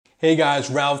Hey guys,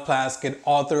 Ralph Plaskett,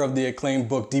 author of the acclaimed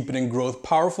book Deepening Growth,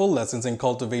 Powerful Lessons in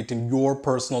Cultivating Your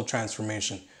Personal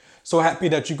Transformation. So happy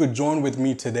that you could join with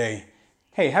me today.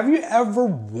 Hey, have you ever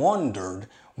wondered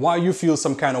why you feel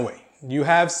some kind of way? You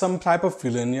have some type of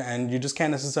feeling and you just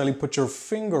can't necessarily put your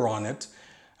finger on it,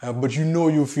 but you know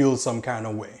you feel some kind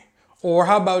of way. Or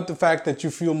how about the fact that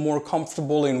you feel more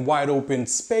comfortable in wide open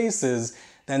spaces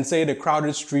than, say, the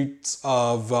crowded streets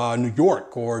of New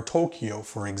York or Tokyo,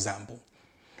 for example?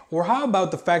 Or how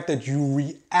about the fact that you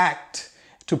react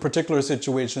to particular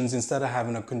situations instead of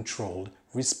having a controlled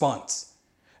response?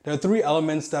 There are three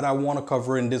elements that I want to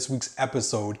cover in this week's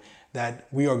episode that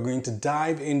we are going to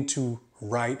dive into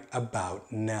right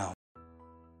about now.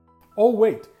 Oh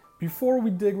wait, before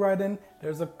we dig right in,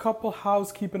 there's a couple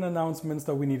housekeeping announcements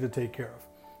that we need to take care of.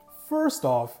 First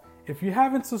off, if you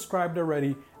haven't subscribed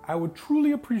already, I would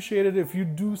truly appreciate it if you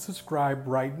do subscribe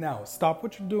right now. Stop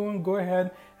what you're doing, go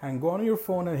ahead and go on your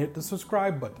phone and hit the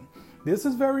subscribe button. This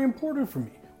is very important for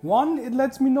me. One, it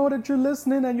lets me know that you're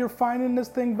listening and you're finding this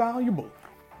thing valuable.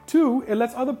 Two, it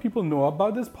lets other people know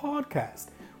about this podcast.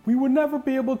 We would never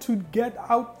be able to get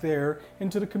out there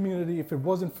into the community if it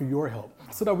wasn't for your help,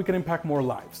 so that we can impact more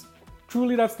lives.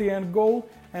 Truly, that's the end goal,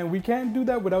 and we can't do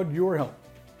that without your help.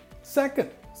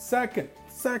 Second,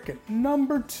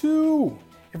 number two.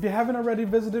 If you haven't already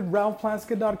visited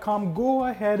ralphplaskett.com, go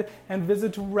ahead and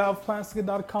visit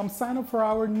ralphplaskett.com. Sign up for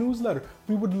our newsletter.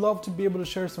 We would love to be able to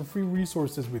share some free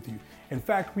resources with you. In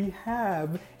fact, we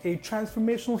have a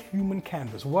transformational human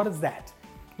canvas. What is that?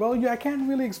 Well, I can't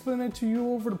really explain it to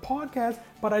you over the podcast,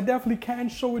 but I definitely can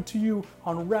show it to you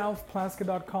on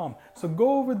ralphplaskett.com. So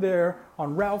go over there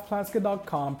on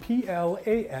ralphplaskett.com,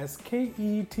 Plaskett,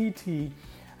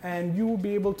 and you will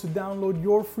be able to download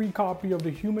your free copy of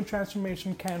the Human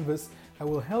Transformation Canvas that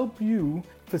will help you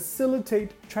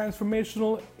facilitate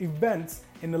transformational events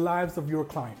in the lives of your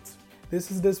clients.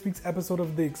 This is this week's episode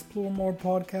of the Explore More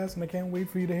podcast, and I can't wait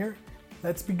for you to hear it.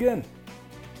 Let's begin.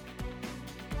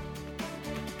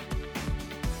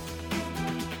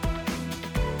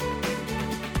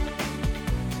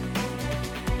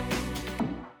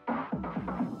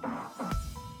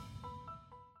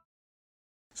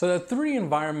 So there are three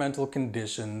environmental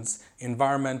conditions,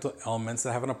 environmental elements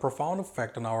that have a profound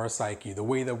effect on our psyche, the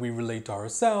way that we relate to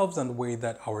ourselves and the way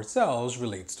that ourselves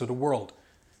relates to the world.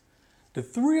 The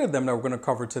three of them that we're going to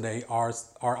cover today are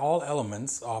all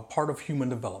elements, part of human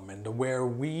development, where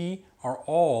we are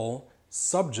all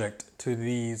subject to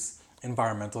these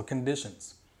environmental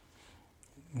conditions.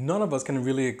 None of us can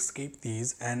really escape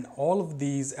these, and all of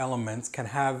these elements can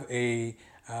have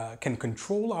can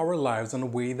control our lives in a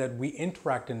way that we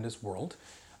interact in this world,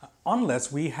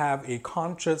 unless we have a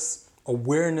conscious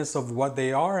awareness of what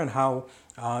they are and how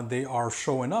they are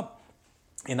showing up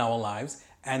in our lives.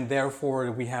 And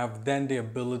therefore, we have then the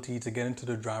ability to get into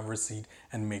the driver's seat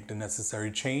and make the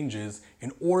necessary changes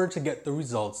in order to get the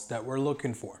results that we're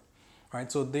looking for. Right?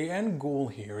 So the end goal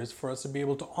here is for us to be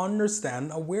able to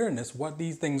understand awareness, what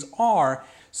these things are,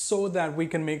 so that we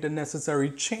can make the necessary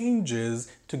changes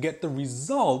to get the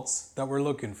results that we're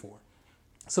looking for.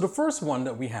 So the first one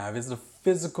that we have is the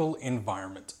physical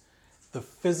environment. The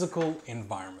physical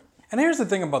environment. And here's the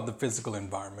thing about the physical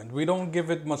environment. We don't give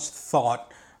it much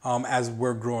thought as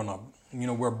we're growing up.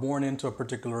 We're born into a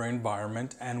particular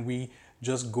environment and we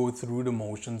just go through the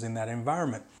motions in that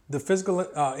environment. The physical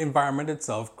environment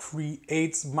itself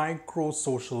creates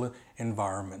micro-social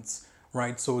environments,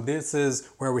 right? So this is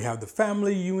where we have the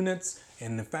family units,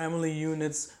 and the family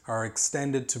units are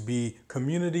extended to be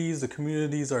communities. The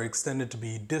communities are extended to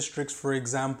be districts, for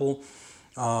example.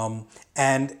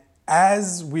 And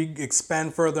as we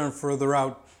expand further and further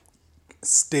out,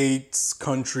 states,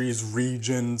 countries,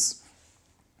 regions,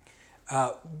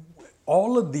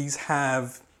 all of these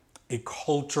have a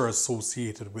culture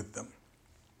associated with them.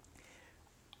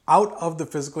 Out of the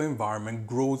physical environment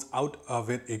grows out of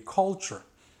it a culture.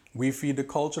 We feed the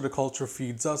culture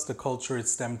feeds us, the culture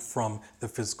is stemmed from the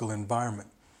physical environment.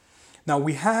 Now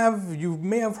you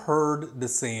may have heard the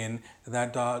saying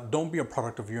that don't be a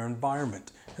product of your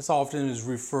environment. This often is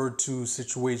referred to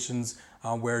situations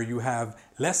where you have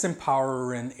less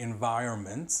empowering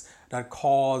environments that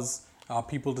cause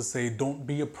people to say don't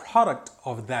be a product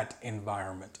of that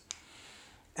environment.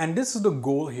 And this is the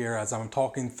goal here as I'm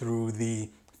talking through the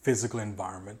physical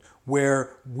environment,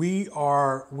 where we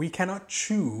cannot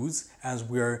choose as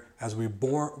we're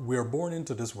born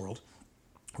into this world.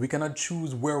 We cannot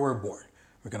choose where we're born.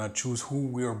 We cannot choose who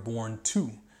we are born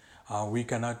to. We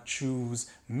cannot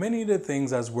choose many of the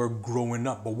things as we're growing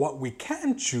up. But what we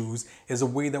can choose is a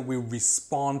way that we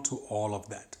respond to all of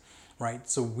that, right?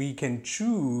 So we can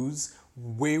choose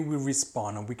way we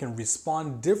respond, and we can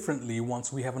respond differently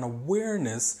once we have an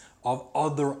awareness of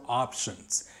other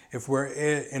options. If we're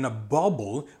in a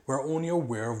bubble, we're only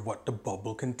aware of what the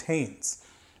bubble contains.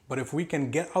 But if we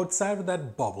can get outside of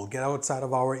that bubble, get outside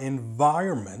of our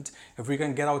environment, if we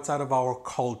can get outside of our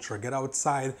culture, get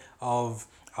outside of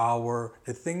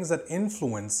the things that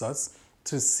influence us,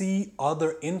 to see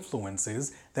other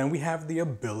influences, then we have the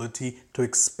ability to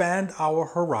expand our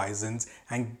horizons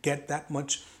and get that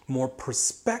much more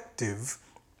perspective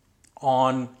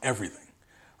on everything,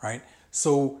 right?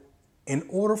 So in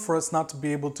order for us not to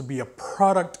be able to be a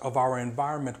product of our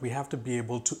environment, we have to be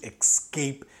able to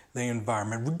escape the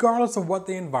environment. Regardless of what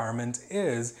the environment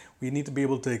is, we need to be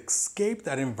able to escape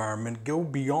that environment, go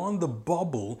beyond the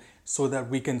bubble so that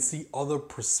we can see other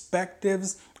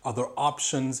perspectives, other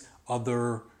options,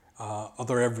 other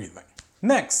everything.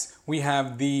 Next, we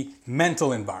have the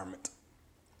mental environment.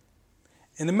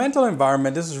 In the mental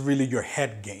environment, this is really your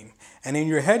head game. And in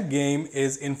your head game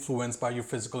is influenced by your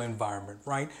physical environment,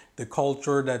 right? The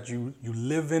culture that you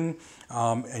live in,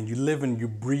 and you live and you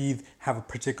breathe, have a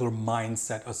particular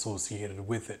mindset associated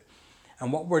with it.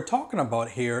 And what we're talking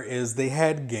about here is the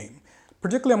head game.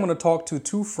 Particularly, I'm going to talk to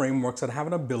two frameworks that have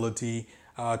an ability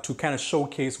to kind of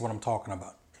showcase what I'm talking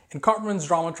about. In Karpman's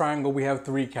drama triangle, we have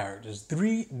three characters.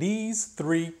 These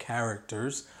three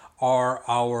characters are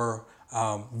our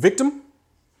victim,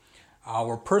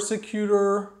 our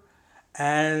persecutor,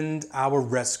 and our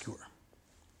rescuer.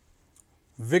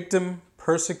 Victim,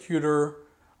 persecutor,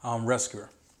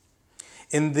 rescuer.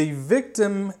 In the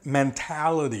victim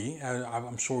mentality,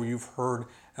 I'm sure you've heard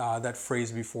that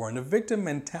phrase before. In the victim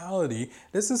mentality,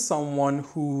 this is someone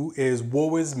who is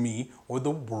woe is me, or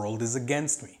the world is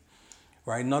against me,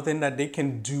 right? Nothing that they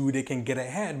can do, they can get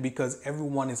ahead because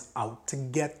everyone is out to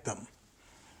get them.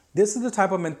 This is the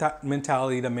type of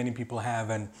mentality that many people have,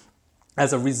 and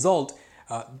as a result,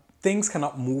 things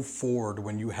cannot move forward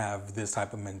when you have this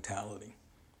type of mentality.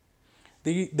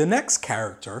 The next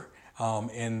character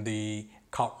in the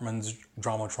Karpman's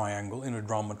drama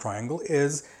triangle,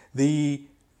 is the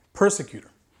persecutor.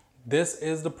 This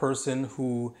is the person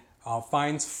who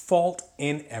finds fault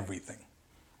in everything.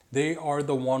 They are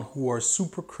the one who are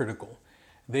super critical.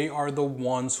 They are the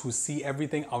ones who see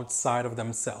everything outside of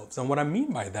themselves. And what I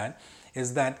mean by that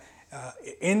is that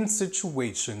in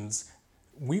situations,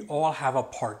 we all have a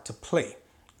part to play,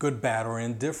 good, bad, or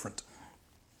indifferent.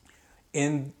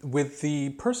 With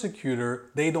the persecutor,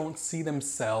 they don't see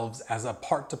themselves as a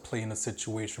part to play in a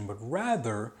situation, but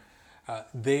rather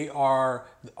they are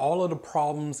all of the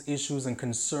problems, issues, and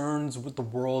concerns with the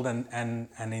world and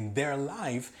in their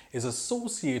life is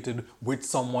associated with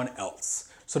someone else.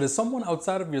 So there's someone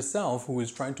outside of yourself who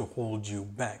is trying to hold you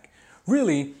back.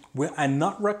 Really, we're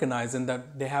not recognizing that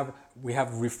we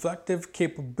have reflective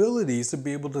capabilities to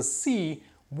be able to see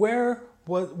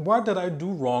what did I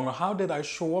do wrong, or how did I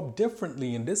show up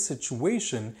differently in this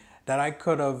situation that I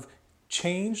could have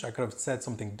changed, I could have said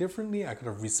something differently, I could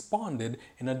have responded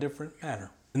in a different manner.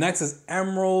 The next is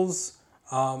Emerald's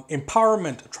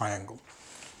empowerment triangle.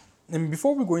 And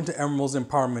before we go into Emerald's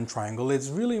empowerment triangle, it's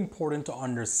really important to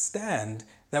understand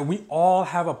that we all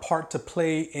have a part to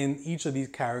play in each of these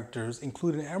characters,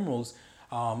 including Emerald's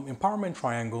empowerment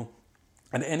triangle,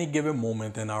 at any given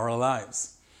moment in our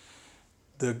lives.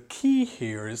 The key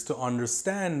here is to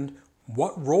understand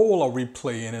what role are we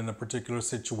playing in a particular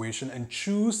situation and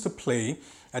choose to play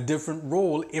a different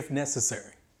role if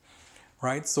necessary,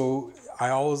 right? So I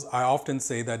often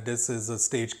say that this is a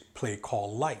stage play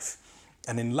called life.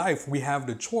 And in life, we have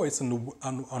the choice on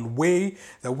the way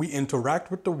that we interact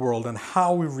with the world and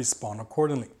how we respond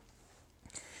accordingly.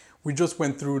 We just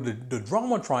went through the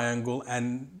drama triangle,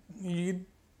 and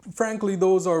frankly,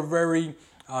 those are very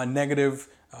negative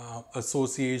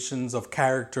associations of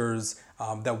characters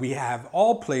that we have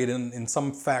all played in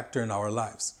some factor in our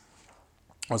lives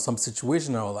or some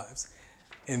situation in our lives.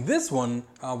 In this one,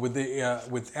 with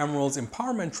Emerald's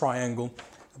empowerment triangle,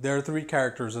 there are three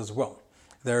characters as well.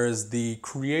 There is the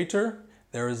creator,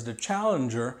 there is the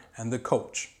challenger, and the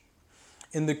coach.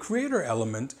 In the creator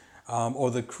element, or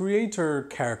the creator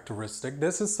characteristic,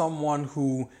 this is someone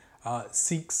who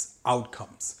seeks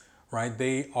outcomes, right?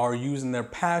 They are using their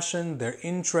passion, their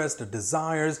interest, their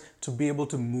desires to be able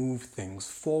to move things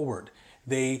forward.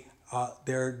 They're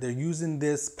using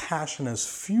this passion as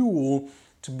fuel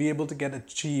to be able to get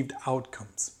achieved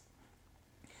outcomes.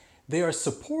 They are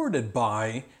supported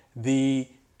by the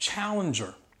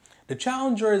challenger. The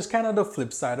challenger is kind of the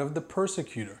flip side of the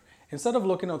persecutor. Instead of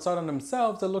looking outside on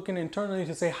themselves, they're looking internally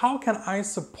to say, how can I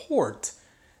support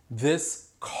this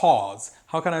cause?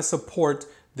 How can I support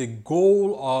the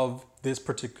goal of this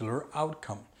particular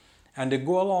outcome? and they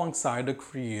go alongside the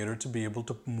creator to be able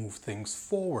to move things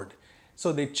forward.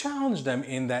 So they challenge them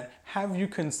in that, have you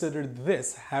considered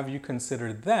this? Have you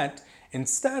considered that?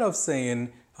 Instead of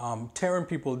saying, tearing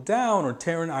people down or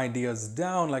tearing ideas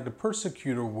down like the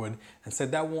persecutor would, and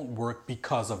said that won't work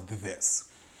because of this.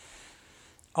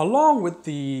 Along with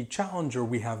the challenger,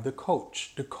 we have the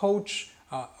coach. The coach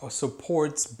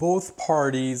supports both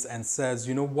parties and says,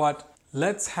 you know what,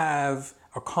 let's have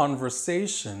a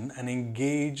conversation, an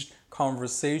engaged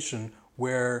conversation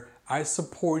where I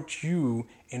support you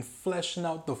in fleshing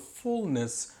out the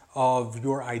fullness of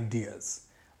your ideas,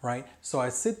 right? So I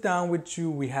sit down with you,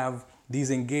 we have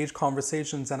these engaged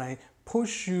conversations, and I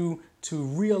push you to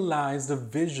realize the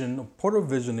vision, put a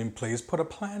vision in place, put a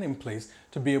plan in place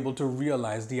to be able to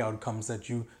realize the outcomes that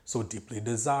you so deeply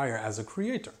desire as a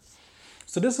creator.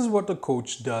 So this is what the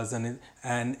coach does, and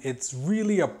it's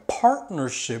really a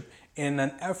partnership in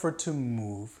an effort to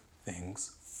move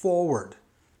things forward.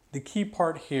 The key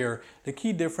part here, the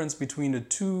key difference between the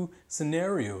two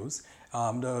scenarios,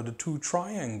 the two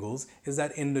triangles, is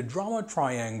that in the drama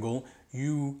triangle,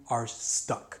 you are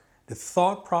stuck. The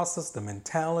thought process, the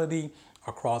mentality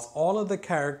across all of the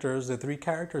characters, the three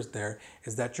characters there,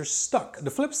 is that you're stuck. The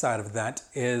flip side of that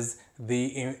is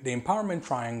the empowerment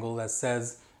triangle that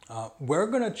says, we're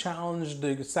going to challenge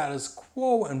the status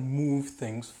quo and move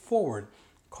things forward.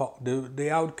 The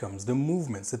outcomes, the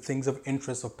movements, the things of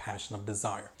interest, of passion, of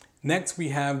desire. Next, we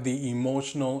have the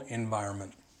emotional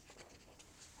environment.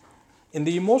 In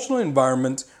the emotional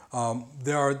environment,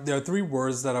 there are three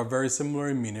words that are very similar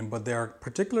in meaning, but there are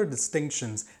particular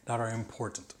distinctions that are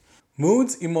important.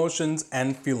 Moods, emotions,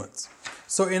 and feelings.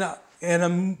 So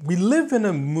we live in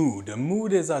a mood. A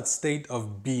mood is a state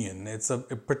of being. It's a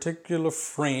particular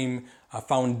frame, a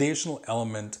foundational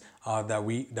element that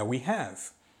we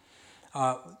have.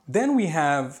 Then we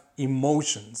have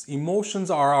emotions. Emotions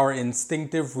are our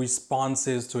instinctive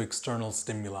responses to external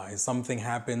stimuli. Something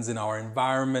happens in our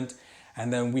environment,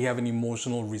 and then we have an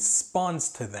emotional response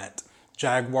to that.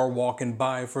 Jaguar walking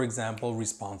by, for example,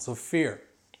 response of fear.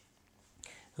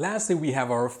 Lastly, we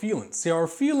have our feelings. See, our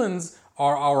feelings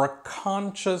are our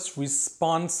conscious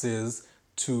responses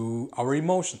to our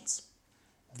emotions.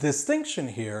 The distinction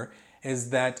here is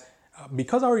that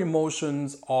because our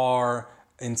emotions are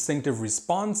instinctive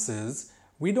responses,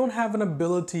 we don't have an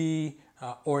ability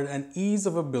or an ease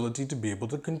of ability to be able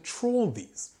to control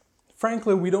these.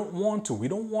 Frankly, we don't want to. We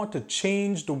don't want to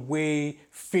change the way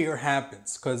fear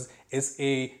happens because it's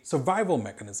a survival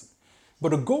mechanism. But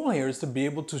the goal here is to be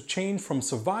able to change from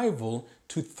survival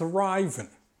to thriving.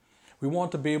 We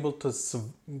want to be able to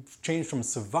change from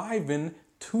surviving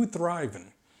to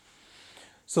thriving.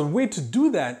 So the way to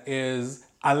do that is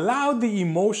allow the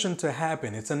emotion to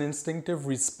happen. It's an instinctive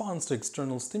response to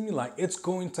external stimuli. It's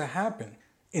going to happen.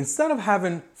 Instead of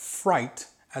having fright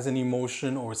as an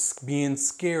emotion or being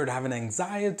scared, having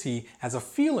anxiety as a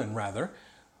feeling rather,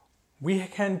 we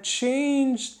can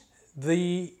change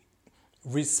the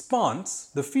response,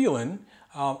 the feeling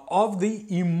of the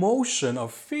emotion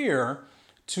of fear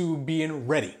to being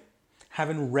ready,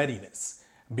 having readiness,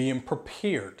 being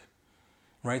prepared.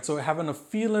 Right? So having a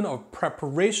feeling of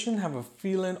preparation, have a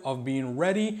feeling of being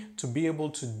ready to be able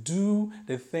to do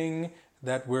the thing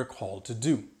that we're called to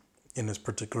do in this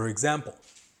particular example.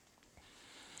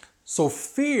 So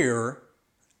fear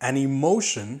and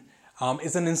emotion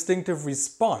is an instinctive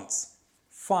response.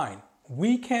 Fine.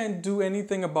 We can't do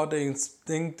anything about the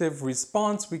instinctive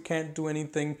response. We can't do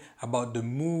anything about the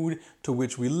mood to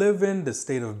which we live in, the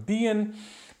state of being.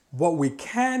 What we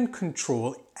can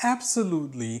control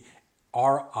absolutely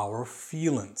are our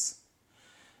feelings.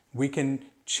 We can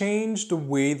change the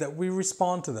way that we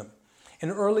respond to them. In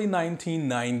the early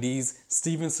 1990s,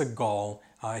 Steven Seagal,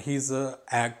 he's an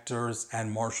actor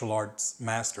and martial arts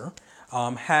master,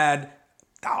 had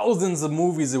thousands of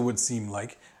movies, it would seem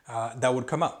like, that would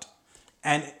come out.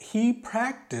 And he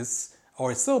practiced,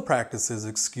 or still practices,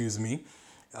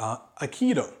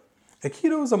 Aikido.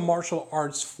 Aikido is a martial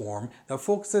arts form that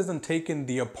focuses on taking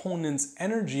the opponent's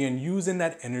energy and using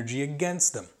that energy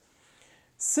against them.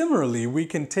 Similarly, we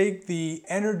can take the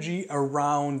energy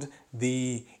around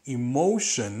the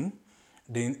emotion,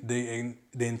 the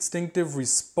instinctive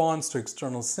response to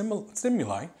external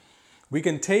stimuli. We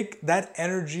can take that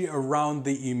energy around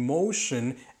the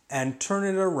emotion and turn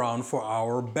it around for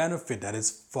our benefit. That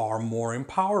is far more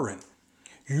empowering.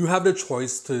 You have the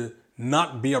choice to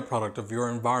not be a product of your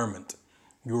environment.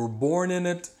 You were born in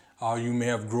it, you may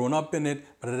have grown up in it,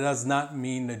 but it does not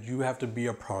mean that you have to be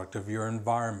a product of your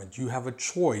environment. You have a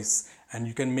choice, and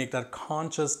you can make that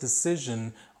conscious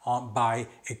decision by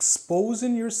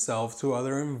exposing yourself to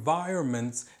other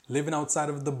environments, living outside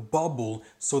of the bubble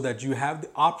so that you have the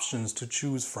options to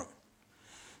choose from.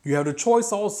 You have the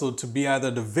choice also to be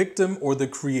either the victim or the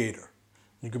creator.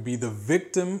 You could be the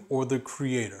victim or the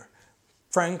creator.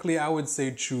 Frankly, I would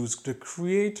say choose the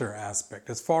creator aspect.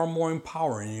 It's far more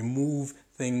empowering. You move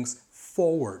things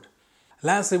forward.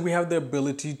 Lastly, we have the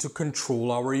ability to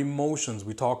control our emotions.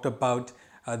 We talked about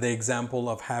the example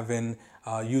of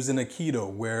using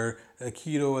Aikido, where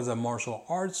Aikido is a martial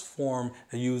arts form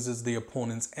that uses the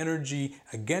opponent's energy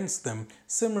against them.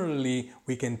 Similarly,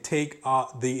 we can take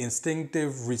the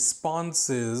instinctive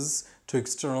responses to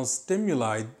external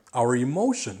stimuli, our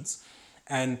emotions,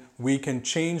 and we can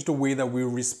change the way that we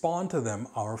respond to them,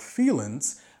 our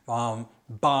feelings,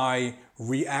 by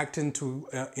reacting to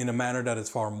in a manner that is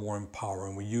far more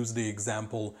empowering. We use the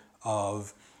example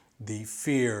of the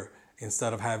fear.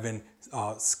 Instead of having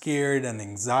scared and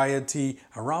anxiety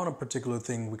around a particular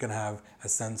thing, we can have a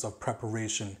sense of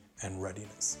preparation and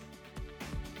readiness.